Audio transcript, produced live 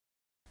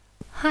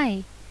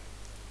Hi,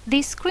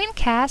 this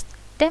screencast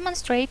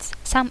demonstrates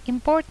some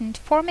important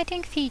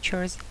formatting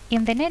features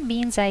in the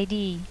NetBeans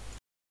IDE.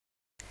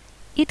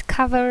 It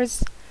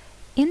covers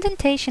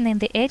indentation in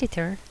the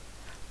editor,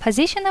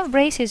 position of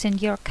braces in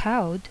your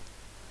code,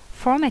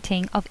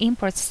 formatting of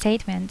import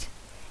statement,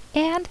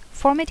 and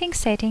formatting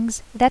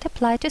settings that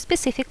apply to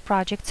specific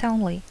projects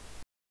only.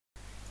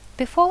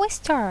 Before we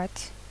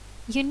start,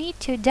 you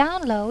need to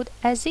download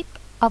a zip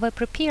of a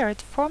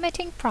prepared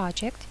formatting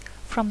project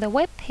from the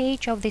web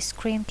page of this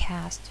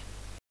screencast.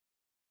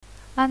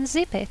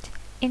 Unzip it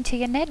into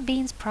your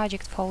NetBeans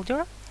project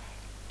folder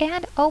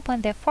and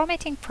open the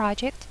formatting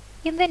project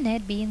in the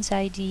NetBeans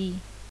IDE.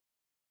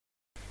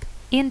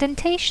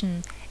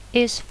 Indentation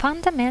is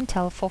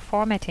fundamental for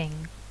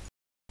formatting.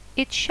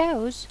 It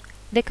shows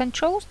the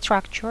control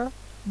structure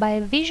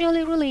by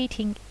visually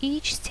relating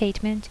each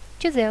statement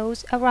to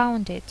those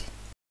around it.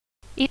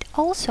 It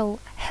also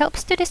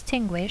helps to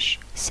distinguish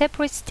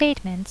separate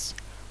statements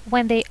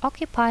when they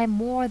occupy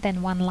more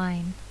than one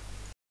line.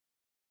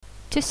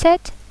 To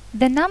set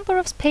the number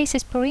of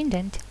spaces per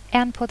indent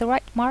and for the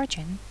right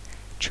margin,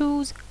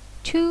 choose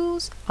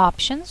Tools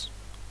Options,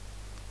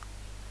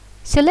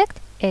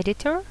 select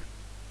Editor,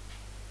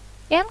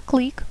 and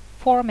click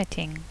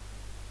Formatting.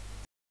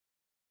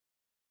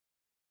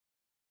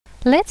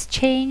 Let's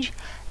change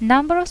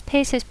number of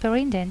spaces per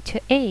indent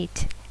to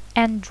 8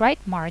 and right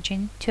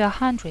margin to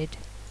 100.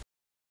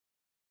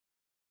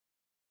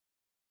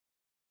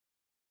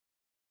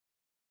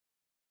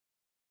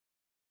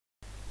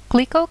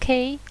 Click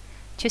OK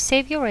to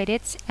save your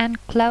edits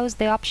and close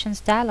the Options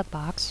dialog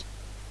box.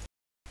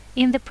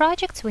 In the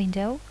Projects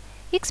window,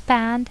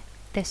 expand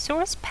the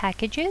Source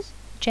Packages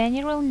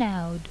General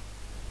node.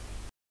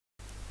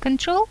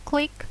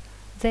 Control-click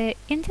the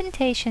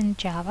Indentation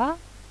Java,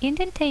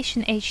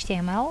 Indentation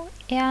HTML,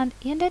 and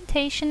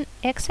Indentation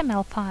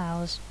XML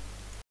files.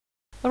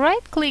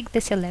 Right-click the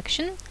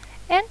selection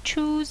and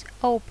choose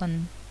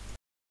Open.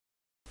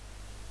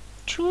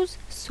 Choose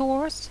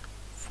Source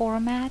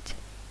Format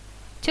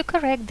to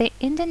correct the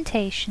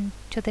indentation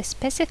to the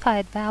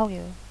specified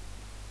value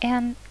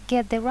and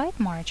get the right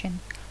margin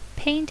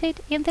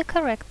painted in the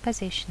correct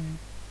position.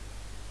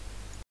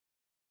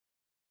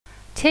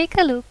 Take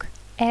a look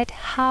at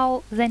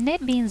how the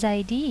NetBeans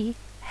IDE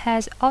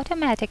has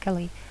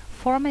automatically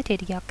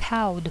formatted your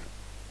code.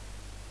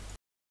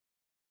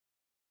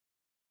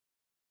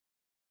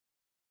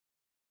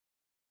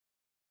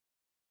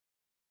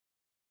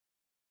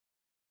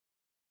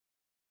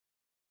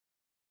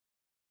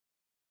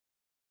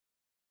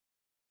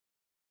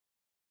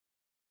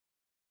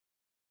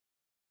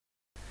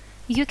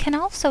 You can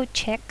also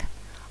check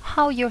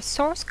how your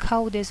source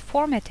code is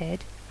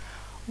formatted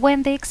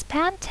when the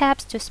Expand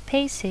tabs to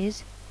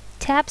spaces,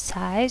 tab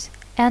size,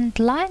 and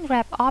line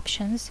wrap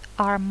options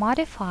are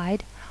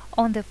modified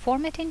on the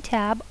Formatting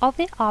tab of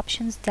the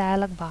Options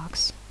dialog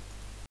box.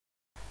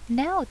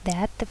 Note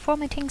that the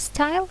formatting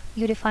style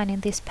you define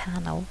in this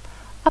panel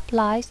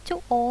applies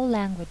to all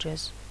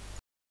languages.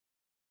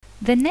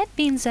 The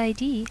NetBeans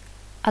IDE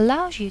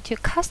allows you to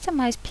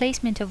customize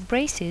placement of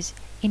braces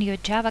in your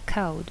Java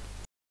code.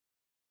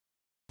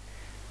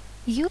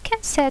 You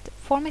can set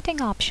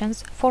formatting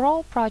options for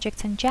all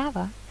projects in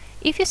Java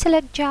if you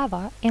select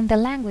Java in the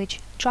Language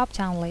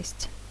drop-down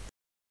list.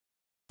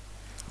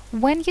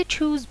 When you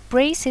choose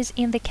braces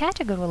in the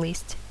category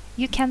list,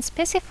 you can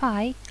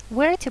specify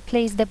where to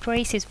place the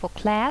braces for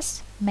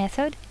class,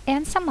 method,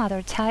 and some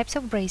other types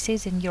of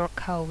braces in your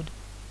code.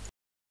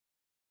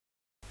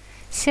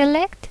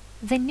 Select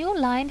the New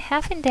Line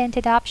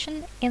Half-Indented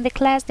option in the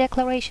Class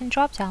Declaration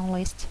drop-down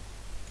list.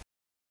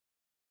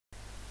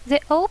 The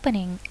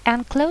opening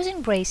and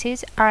closing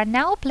braces are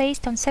now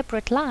placed on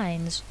separate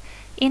lines,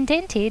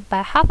 indented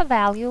by half a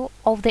value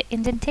of the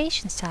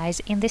indentation size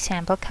in the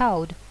sample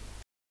code.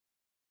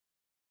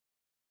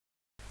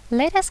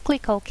 Let us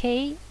click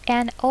OK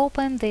and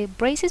open the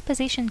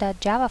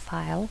bracesposition.java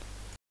file.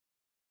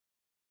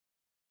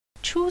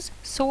 Choose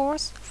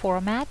Source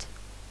Format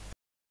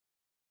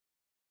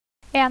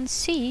and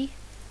see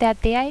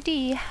that the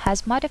IDE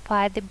has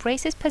modified the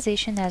braces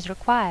position as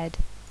required.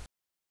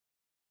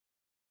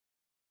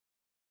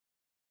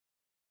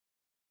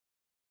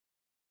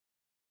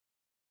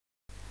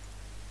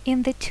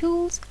 In the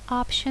Tools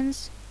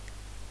Options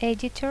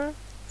Editor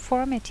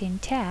Formatting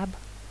tab,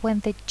 when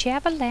the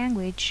Java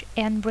language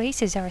and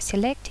braces are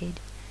selected,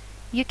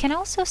 you can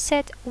also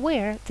set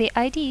where the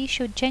IDE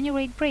should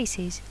generate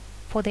braces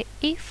for the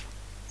if,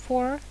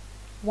 for,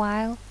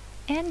 while,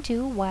 and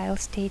do while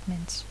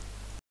statements.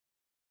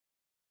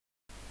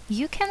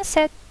 You can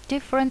set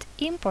different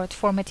import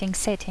formatting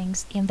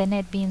settings in the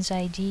NetBeans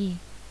IDE.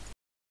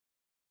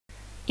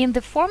 In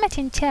the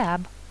Formatting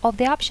tab of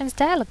the Options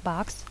dialog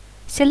box,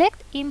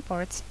 select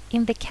Imports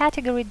in the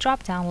Category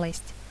drop-down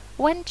list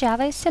when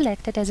Java is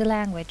selected as a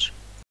language.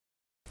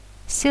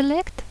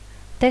 Select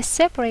the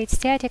Separate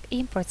Static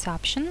Imports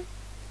option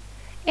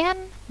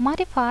and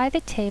modify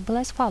the table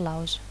as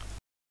follows.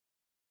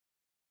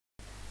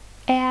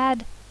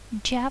 Add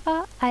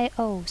Java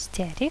I/O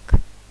static,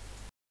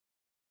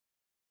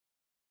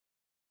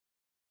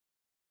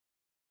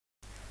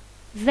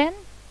 then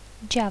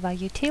Java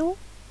util,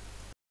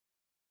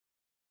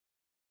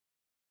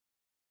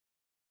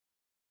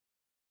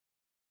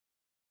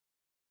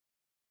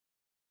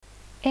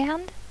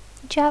 and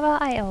Java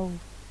IO.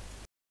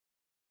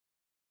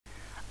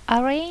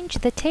 Arrange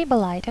the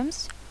table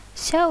items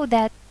so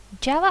that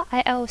Java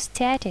IO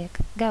static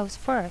goes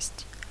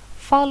first,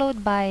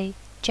 followed by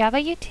Java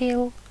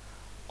util,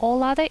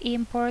 all other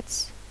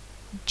imports,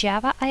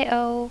 Java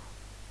IO,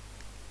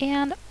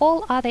 and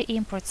all other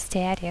imports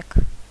static.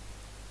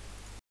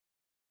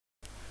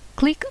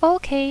 Click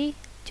OK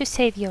to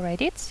save your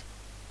edits.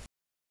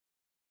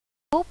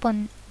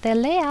 Open the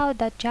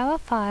layout.java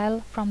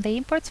file from the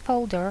imports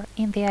folder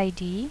in the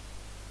IDE.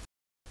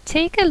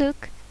 Take a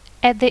look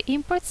at the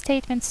import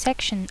statements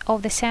section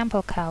of the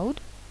sample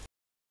code.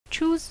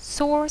 Choose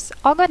Source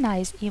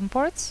Organize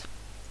Imports.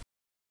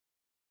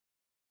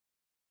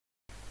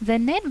 The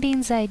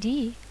NetBeans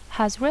IDE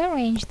has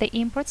rearranged the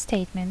import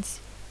statements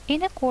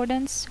in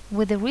accordance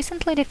with the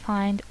recently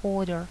defined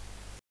order.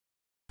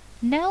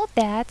 Note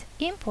that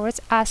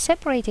imports are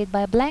separated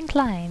by blank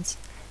lines,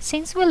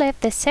 since we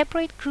left the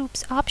Separate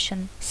Groups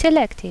option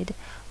selected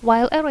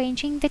while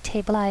arranging the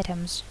table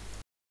items.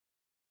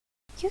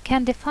 You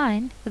can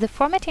define the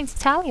formatting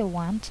style you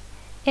want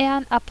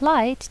and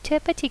apply it to a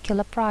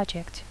particular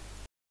project.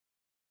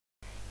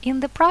 In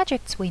the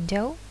Projects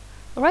window,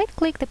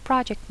 right-click the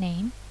project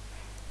name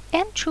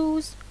and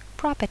choose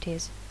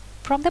Properties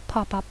from the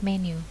pop-up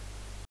menu.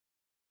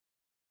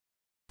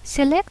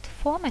 Select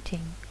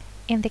Formatting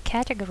in the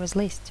Categories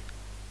list.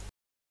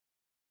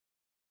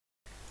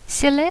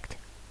 Select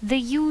the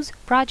Use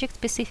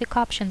Project-Specific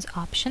Options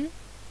option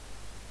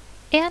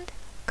and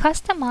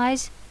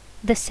customize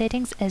the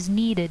settings as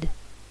needed.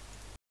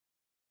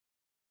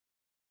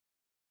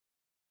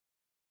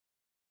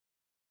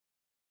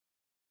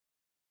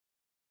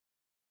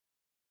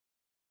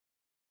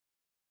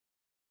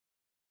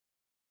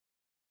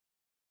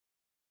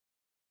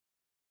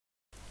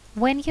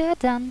 When you are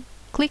done,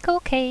 click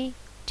OK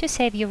to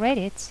save your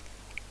edits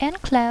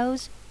and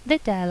close the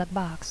dialog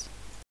box.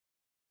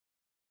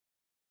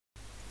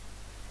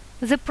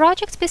 The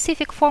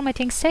project-specific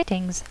formatting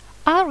settings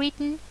are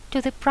written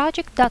to the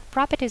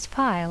project.properties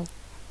file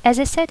as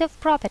a set of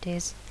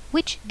properties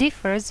which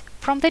differs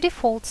from the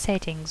default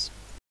settings.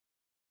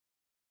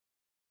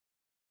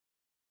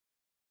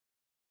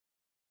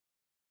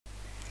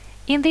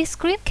 In this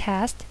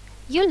screencast,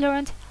 you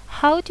learned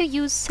how to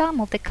use some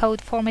of the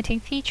code formatting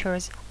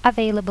features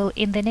available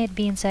in the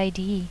NetBeans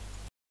IDE.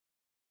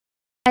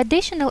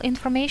 Additional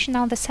information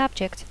on the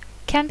subject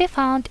can be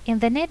found in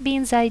the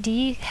NetBeans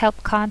IDE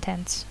help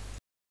contents.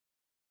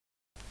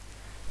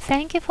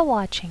 Thank you for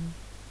watching.